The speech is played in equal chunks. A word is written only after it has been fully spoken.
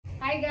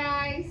Hi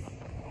guys!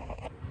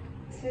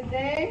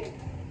 Today,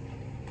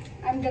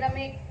 I'm gonna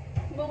make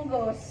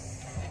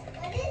monggos.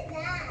 What is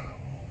that?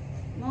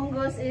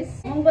 Monggos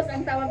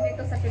ang tawag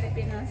dito sa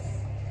Pilipinas.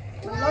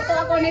 Magluto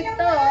ako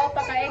nito,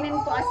 pakainin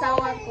ko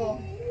asawa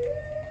ko.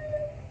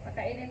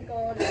 Pakainin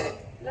ko ano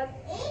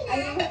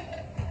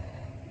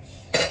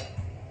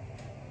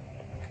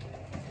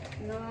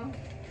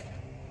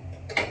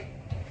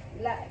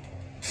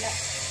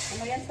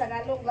yan sa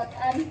Tagalog,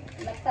 lata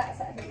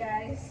sa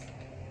guys.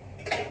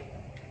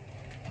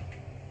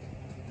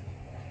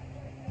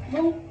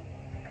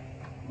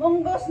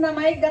 Monggos na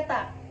may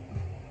gata.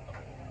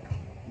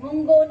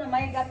 Monggo na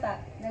may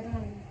gata.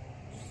 Ganun.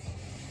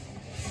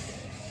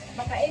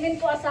 Pakainin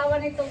ko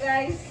asawa nito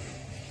guys.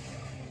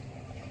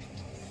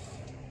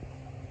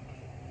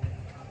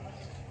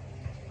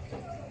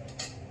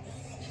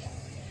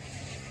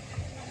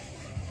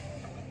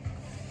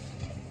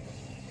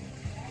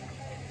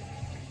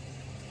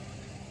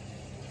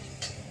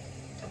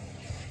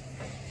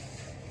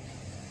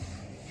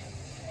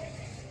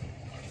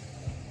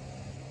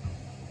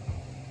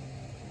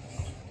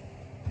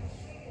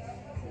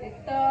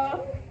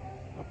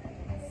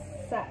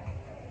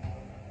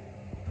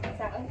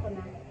 Saan ko na.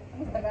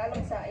 Ang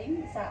Tagalog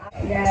saing?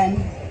 Yan.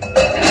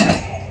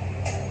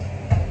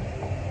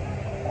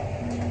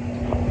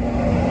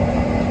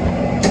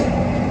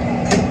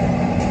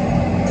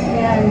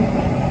 Yan.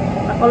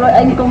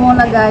 Pakuluin ko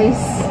muna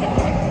guys.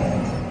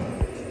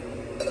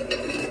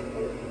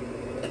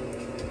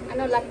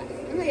 Ano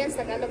yan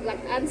sa Tagalog?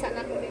 Lataan.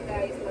 Saan ako rin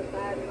guys?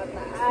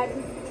 Lataan.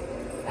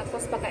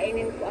 Tapos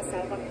pakainin ko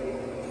asawa ko.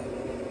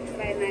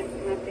 Try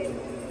natin.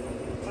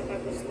 Baka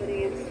gusto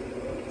niya.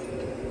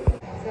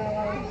 So,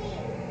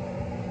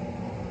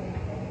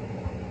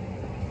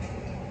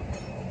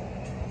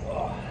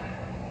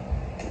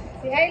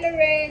 say hi,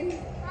 Lorraine.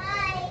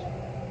 Hi.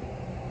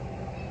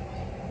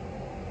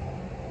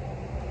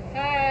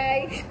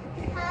 Hi.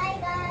 Hi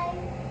guys.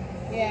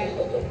 Yeah.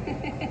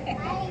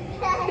 Hi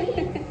guys.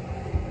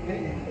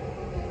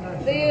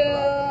 Do you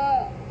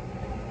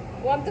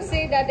want to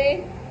say,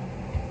 Daddy?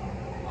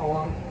 I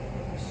want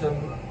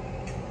some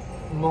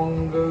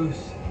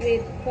mongoose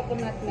With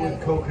coconut milk.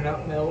 with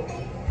coconut milk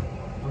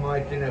for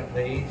my dinner,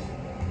 please,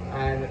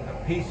 and a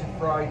piece of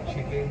fried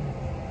chicken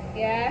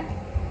Yeah.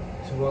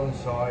 to one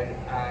side,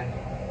 and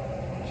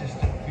just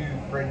a few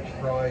French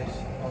fries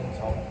on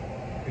top.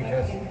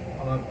 Because Okay.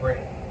 I'm a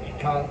Brit, you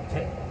can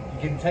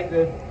take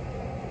the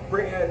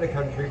Brit out of the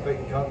country, but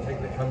you can't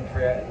take the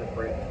country out of the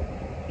Brit.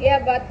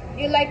 Yeah, but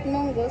you like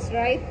mongos,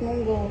 right?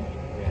 Mongo.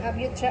 Yeah. Have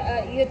you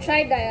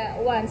tried that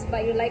once,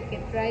 but you like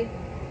it, right?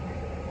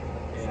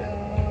 Yeah. So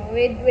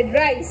with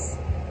rice.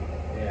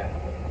 Yeah.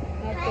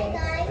 Hi Okay.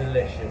 guys.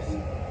 Delicious.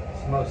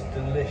 It's most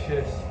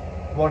delicious.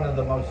 One of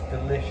the most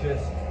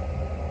delicious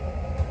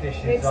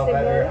dishes I've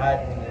ever Vegetable. had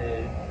in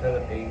the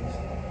Philippines,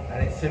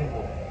 and it's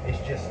simple. It's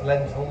just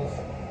lentils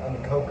and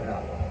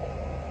coconut.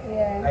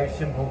 Yeah. How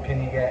simple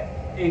can you get?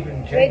 Even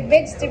With Jen can cook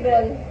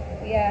vegetable. it.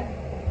 Yeah.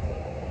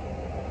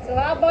 So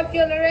how about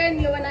you, Lorraine?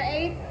 You wanna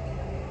eat?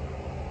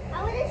 I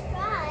want to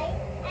try.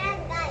 And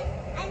guys,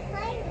 I'm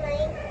playing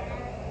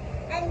Minecraft.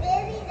 I'm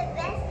building the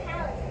best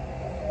house.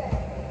 Just look.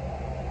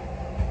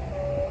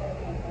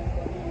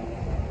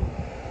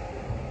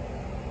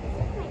 This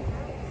is my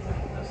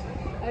house.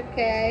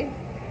 Okay.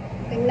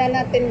 Tingnan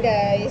natin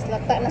guys.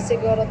 Lata na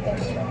siguro to.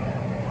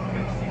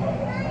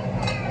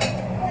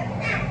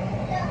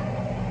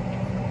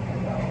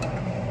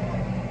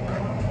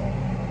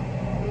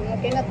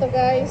 Okay na to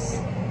guys.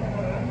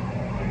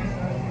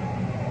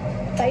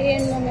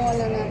 Tayin mo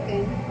muna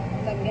natin.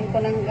 Lagyan ko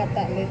ng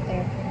gata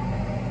later.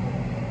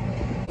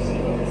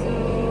 So,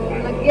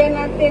 lagyan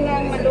natin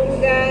ng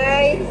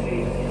malunggay.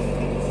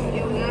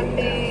 Yung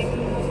ating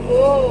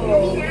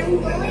monggo. I'm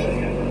going.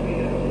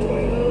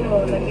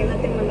 Oh, lagyan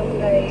natin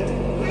malunggay.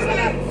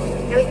 Sarap.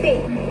 Healthy.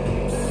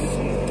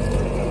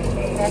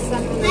 Lasa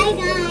mo na. Hi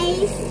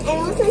guys. I'm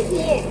also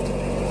here.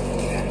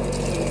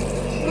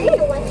 I'm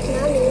gonna watch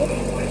mommy.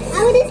 I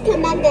will just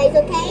come back guys,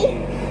 okay?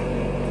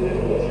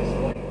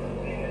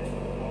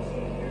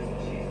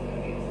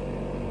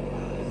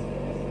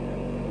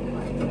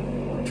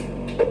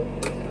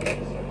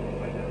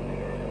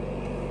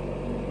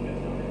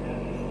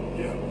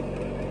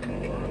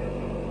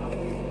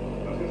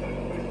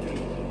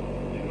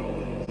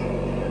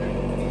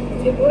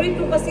 Favorite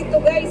ko kasi ito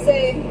guys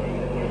eh.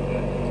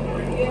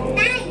 Yung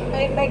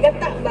may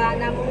gata ba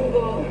na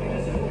monggo.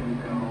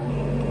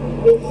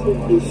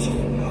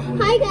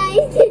 Hi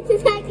guys, this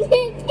is actually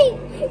a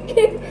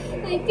finger.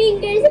 My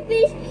finger's a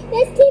fish.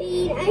 Let's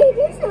eat.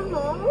 There's a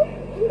hole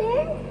in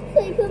there, so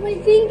I put my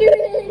finger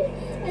in.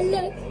 And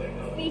look,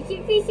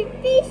 fishy, fishy,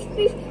 fish,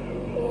 fish.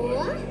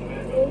 Wah,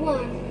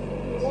 wah,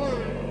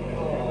 wah,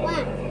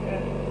 wah.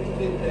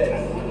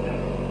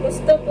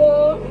 Gusto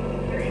ko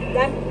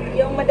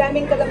yung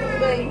madaming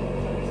kalamanggay.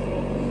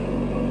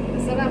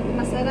 Masarap,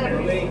 masarap.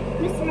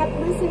 Masarap,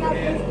 masarap.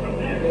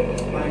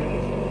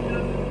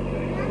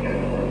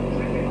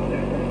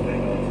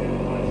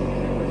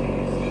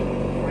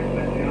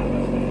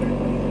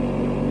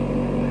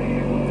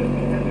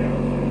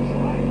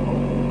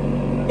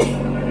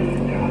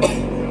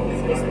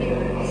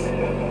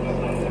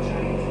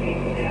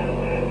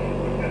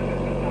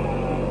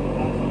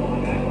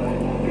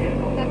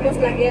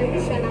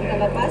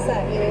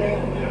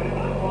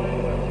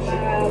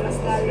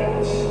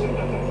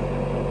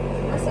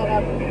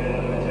 masarap.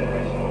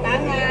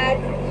 Tanglad.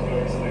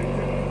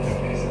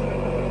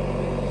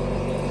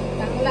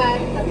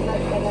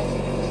 Tanglad pala.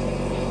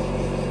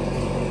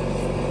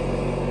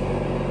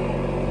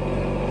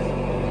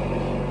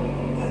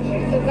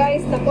 So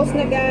guys, tapos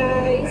na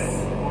guys.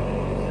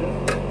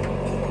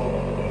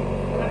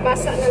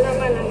 Kalabasa na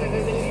naman ang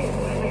gagawin ko.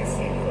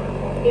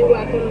 Iwa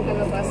ko ng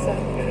kalabasa.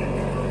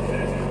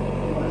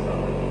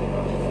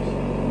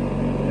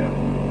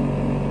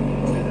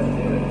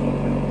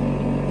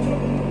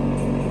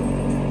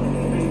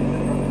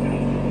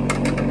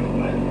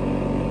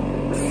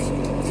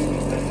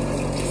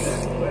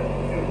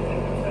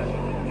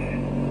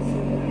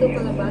 Ito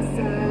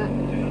kalabasa.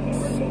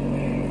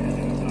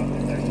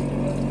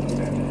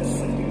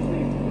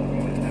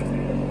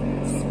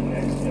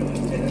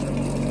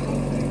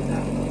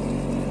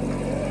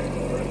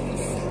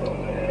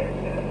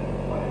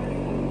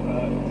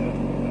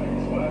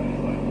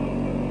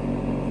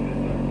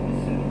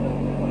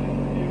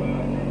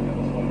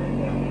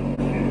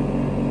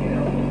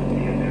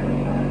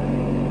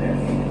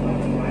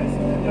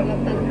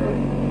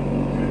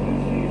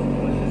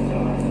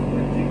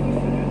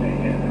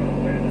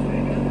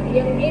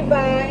 Yung iba,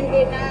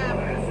 hindi na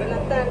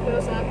balatan, pero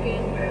sa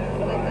akin,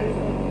 balatan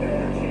ko.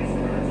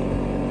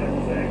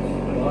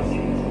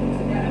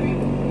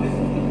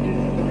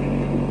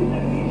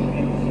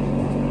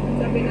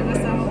 Sabi ng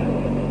asawa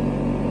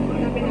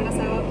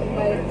ko,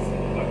 guys,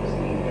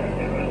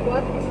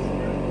 what?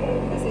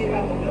 Kasi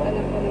alam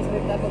ko na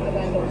salita ko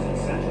Tagalog.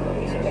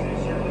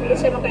 Hindi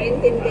siya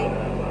makaintindi.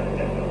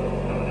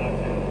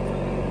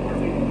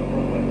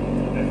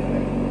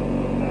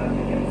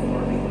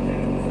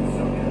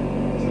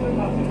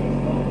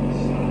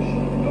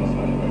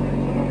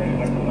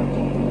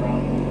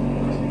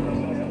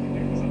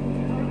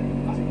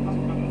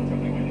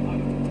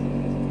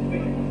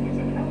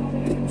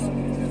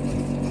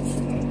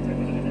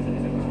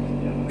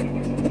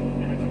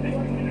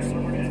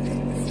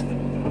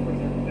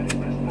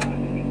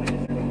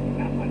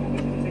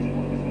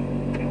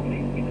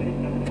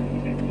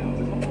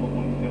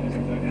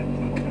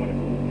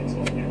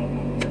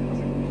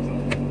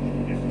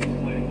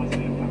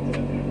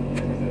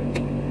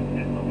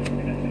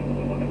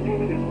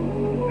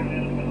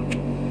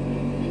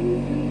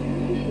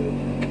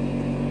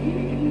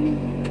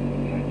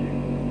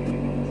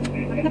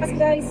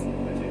 Guys,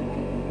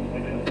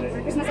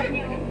 Marcos na sa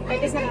inyo.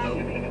 5 days na lang.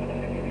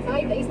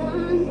 5 days na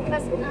lang.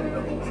 Pasko na.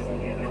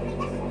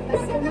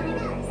 Pasko na.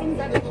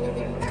 Sindan.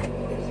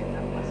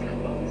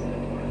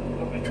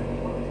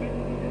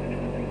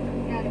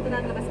 Yan, ito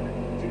na labas na.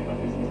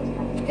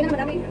 Hindi na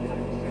madami.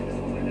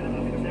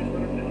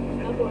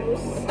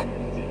 Tapos,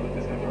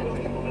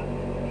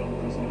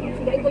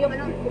 higain ko yung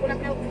coconut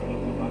milk.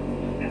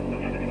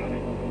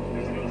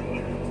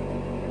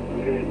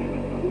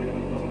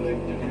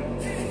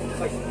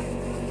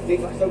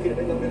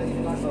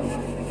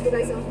 Ito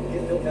guys, oh.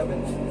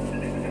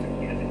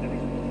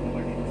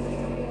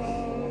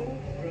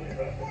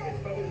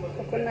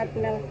 Coconut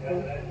milk ko.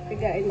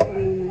 Pigain ko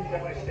muna.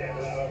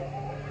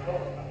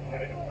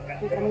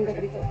 Ang kamang ka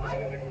dito.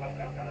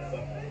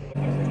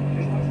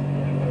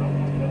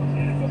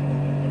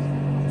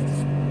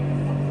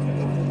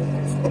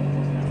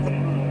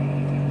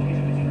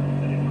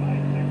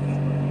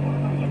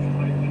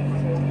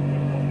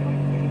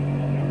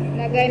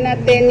 Lagay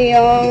natin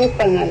yung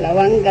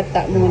pangalawang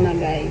gata muna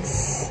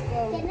guys.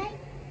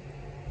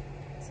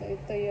 So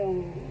ito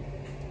yung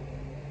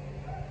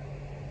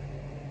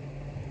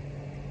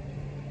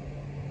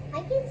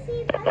I can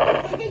see from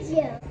the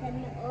video.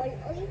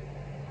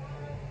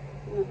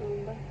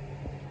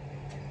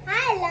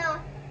 Hello.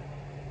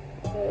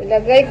 So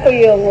ilagay ko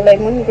yung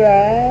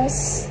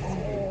lemongrass,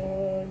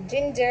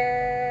 ginger,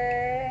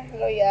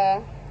 loya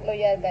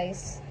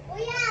guys.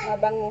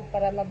 Mabango,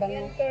 para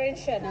mabango. Ito rin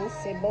siya ng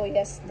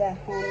sibuyas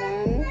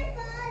dahonan.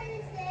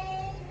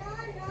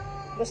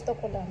 Gusto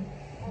ko lang.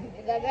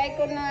 Ilagay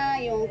ko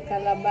na yung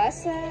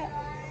kalabasa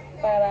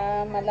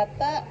para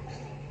malata.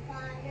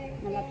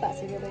 Malata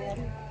siguro yan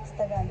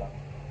sa Tagalog.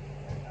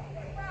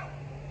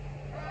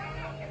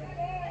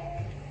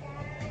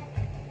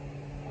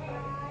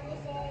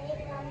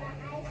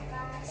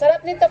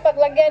 Sarap nito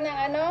paglagyan ng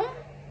ano?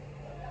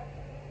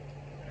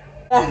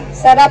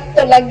 Sarap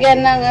to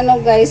lagyan ng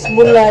ano guys,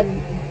 bulad.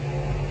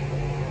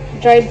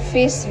 Dried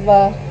fish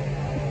ba?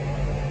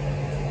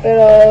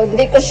 Pero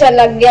hindi ko siya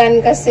lagyan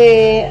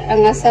kasi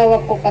ang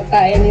asawa ko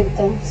kakain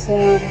ito. So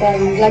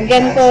pag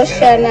lagyan ko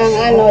siya ng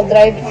ano,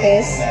 dried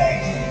fish,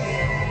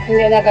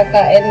 hindi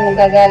nakakain,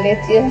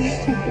 magagalit yun.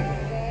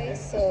 Guys,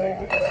 so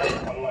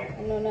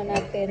ano na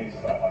natin?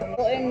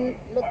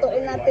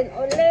 Lutuin natin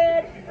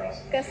ulit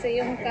kasi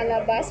yung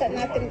kalabasa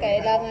natin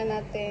kailangan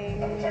natin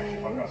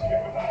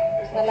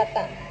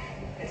malata.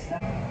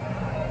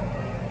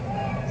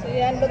 So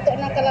yan, luto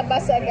na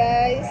kalabasa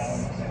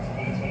guys.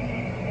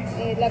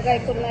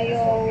 Ilagay ko na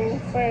yung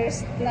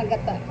first na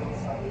gata.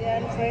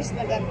 Yan, first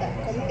na gata.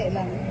 Kunti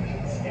lang.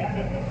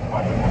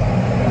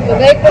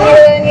 Ilagay ko na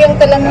lang yung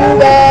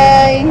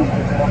talamunggay.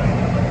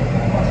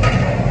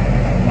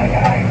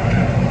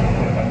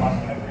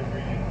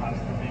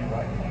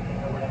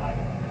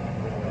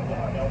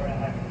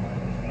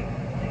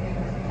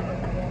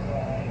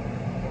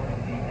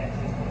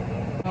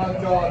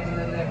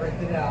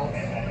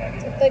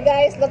 Ito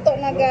guys, luto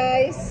na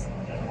guys.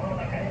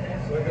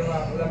 We're gonna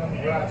have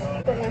lemongrass.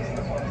 Ito na.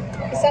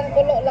 Isang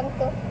kulo lang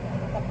to.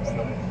 Tapos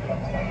na.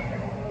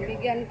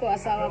 Bigyan ko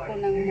asawa ko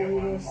ng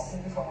monggos.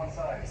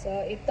 So,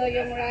 ito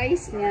yung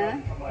rice niya.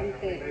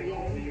 Konti.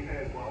 Yan.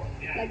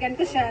 Lagyan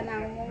ko siya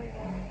ng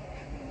monggo.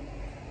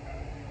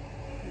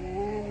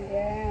 Yan,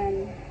 yan.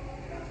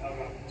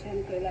 Diyan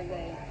ko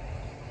ilagay.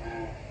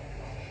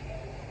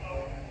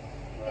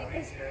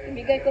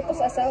 Ibigay ko to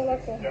sa asawa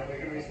ko.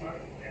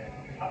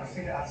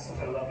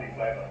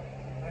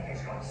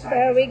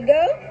 There we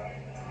go.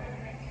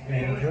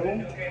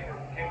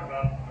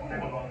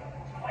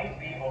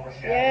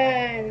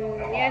 Yan.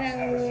 Yan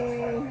ang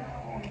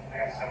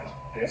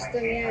gusto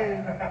niya.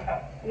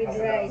 With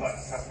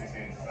rice.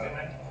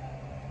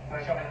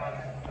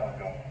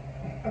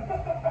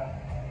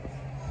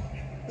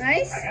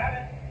 Nice?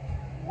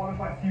 One of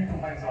my few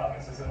complaints about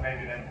this is that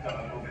maybe they've done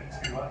a little bit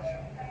too much.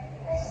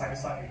 It's like a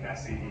slightly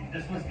messy.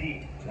 This was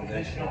the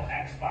original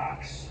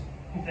Xbox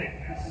thing.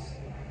 It's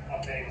a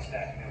big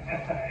step.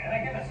 And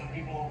I get that some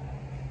people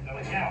are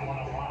like, yeah, I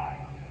want to lie.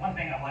 One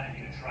thing I wanted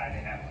you to try to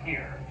have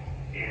here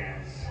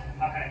is,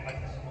 how can I put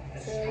this?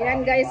 So,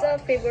 yan guys, oh,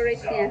 favorite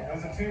niya.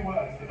 Those are two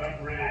words that don't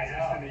really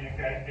exist in the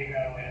UK. Figure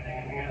out a way to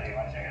make it together. You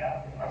want to check it out?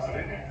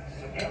 Absolutely.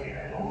 So go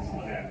here.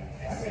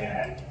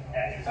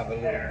 Have a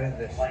little bit of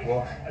this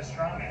squash.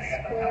 Astronomy. They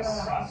got the kind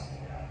of crust.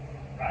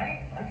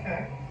 Right?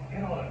 Okay.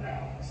 Get a load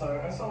now. So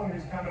as someone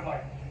who's kind of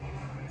like,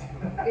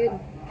 Good.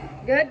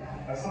 Good?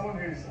 as someone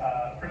who's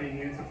pretty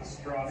new to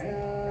pastrami,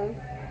 So,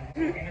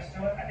 Smokiness to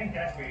it. I think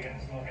that's where you get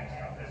the smokiness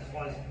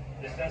from.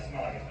 This does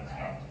smell like it's been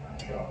smoked.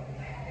 sure.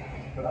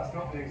 But that's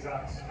not the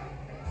exact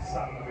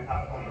salmon that we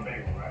have on the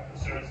bagel, right?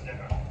 So it's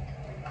different.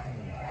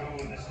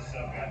 Ooh, this is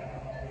so good.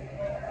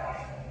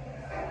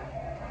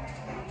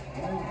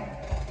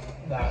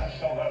 That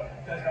So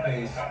good.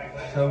 is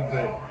so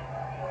good.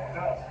 It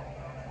does.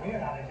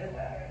 Weird how they did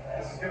that.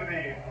 This is going to be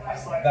a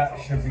slightly That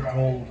tougher should be pastrami.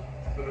 called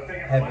But the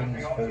thing it Heaven's reminds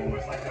me of is Food.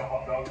 almost like a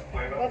hot dog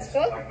flavor. What's It's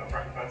called? like the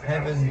Frankfurter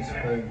Heaven's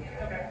seasoning. food.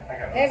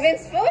 Okay.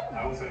 Heaven's food?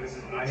 I will say this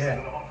is nicer Yeah.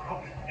 than a hot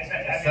dog. It's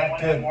It's that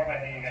good.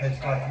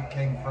 Tastes like it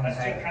came from Let's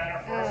do heaven.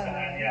 counter first, and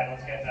then yeah,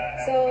 let's get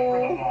So,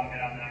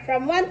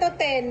 from 1 to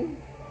 10,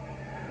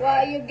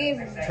 what you give?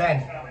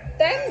 10.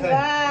 10?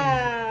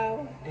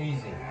 Wow!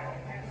 Easy.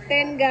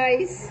 10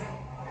 guys.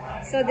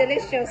 So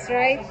delicious,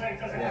 right?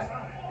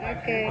 Yeah.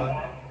 Okay.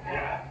 But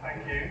Yeah,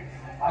 thank you.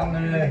 I'm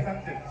gonna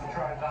Tempted to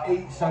try that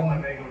eat some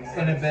on my bagel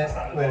in a instead.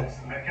 bit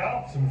with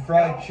Go. some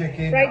fried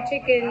chicken Fried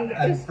chicken.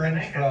 and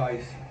French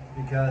fries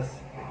because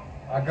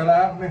I gotta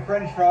have my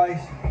French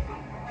fries.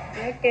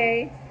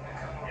 Okay.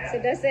 So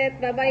that's it.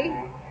 Bye-bye.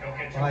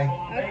 Bye.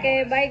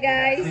 Okay, bye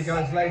guys. See you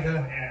guys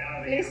later.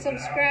 Please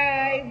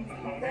subscribe.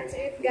 That's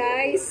it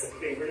guys.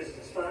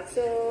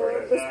 So,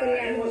 gusto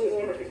niya ang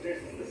monggo.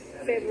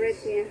 Favorite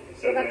niya.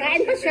 So,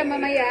 kakain pa siya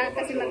mamaya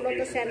kasi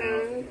magluto siya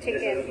ng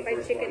chicken. Fried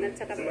chicken at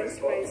saka french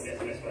fries. So,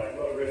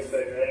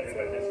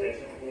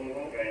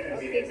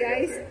 okay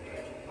guys.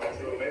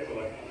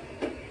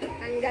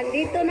 Hanggang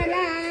dito na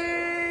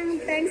lang.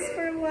 Thanks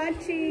for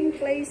watching.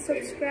 Please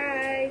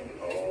subscribe.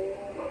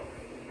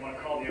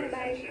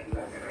 Bye.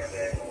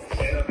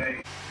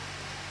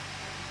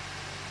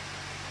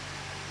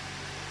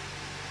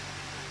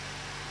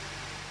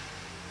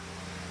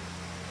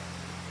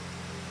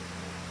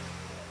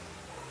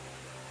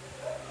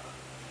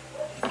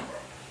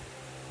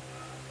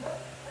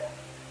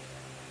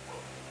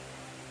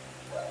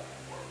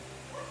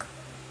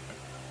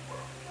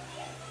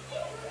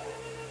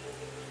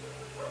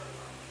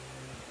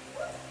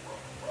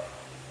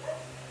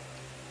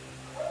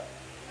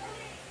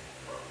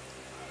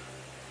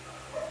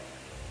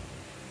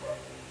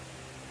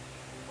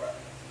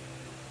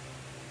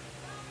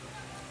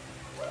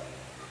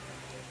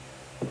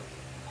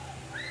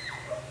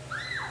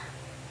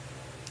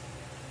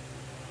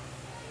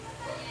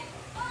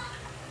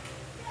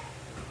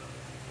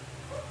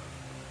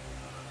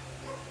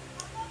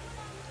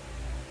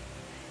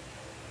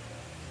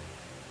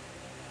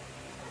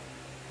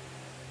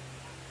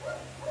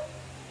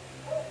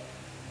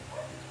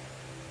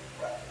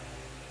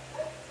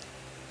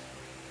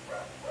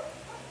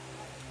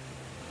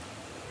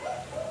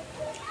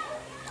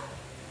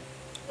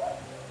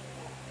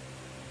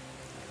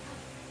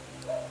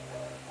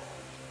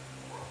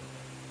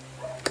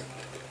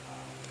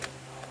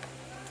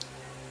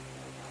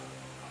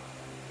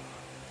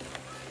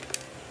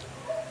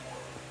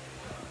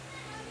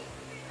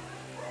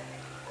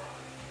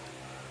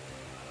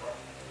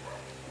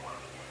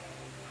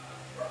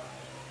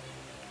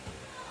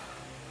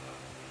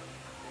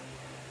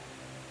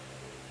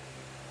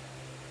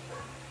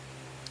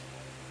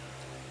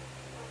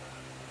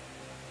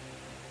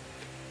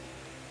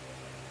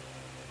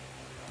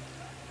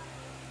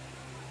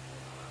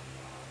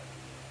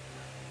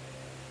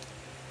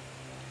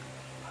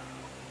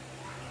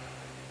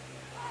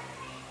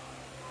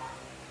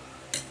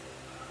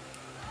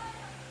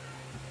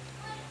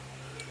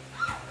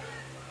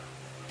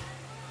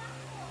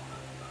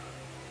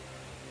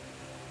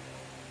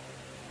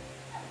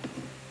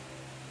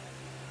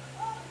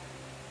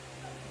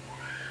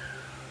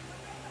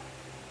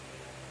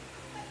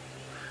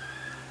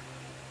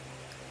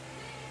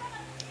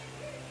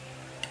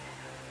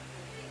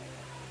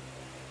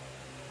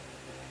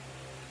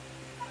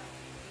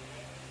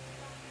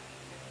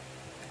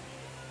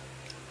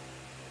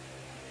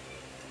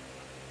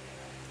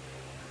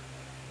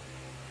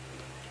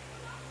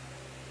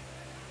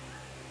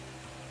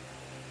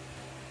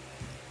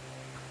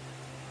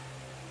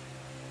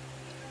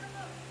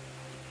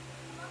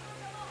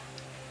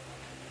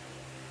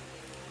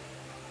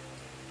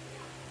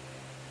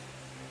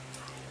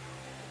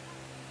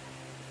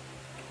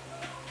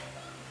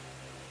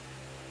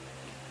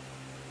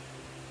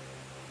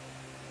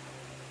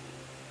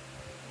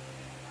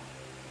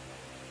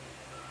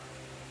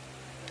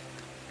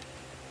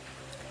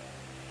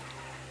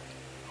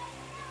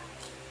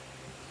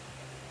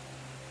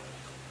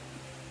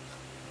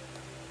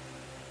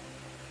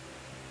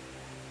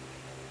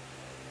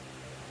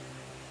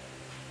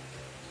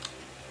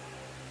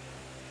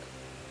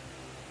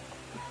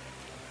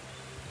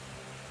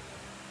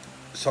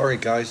 Sorry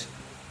guys,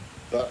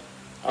 but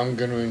I'm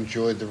going to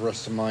enjoy the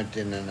rest of my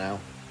dinner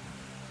now.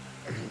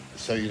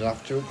 So you'll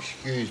have to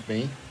excuse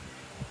me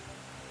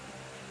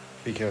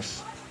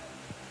because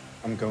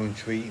I'm going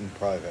to eat in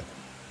private.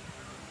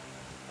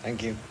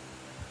 Thank you.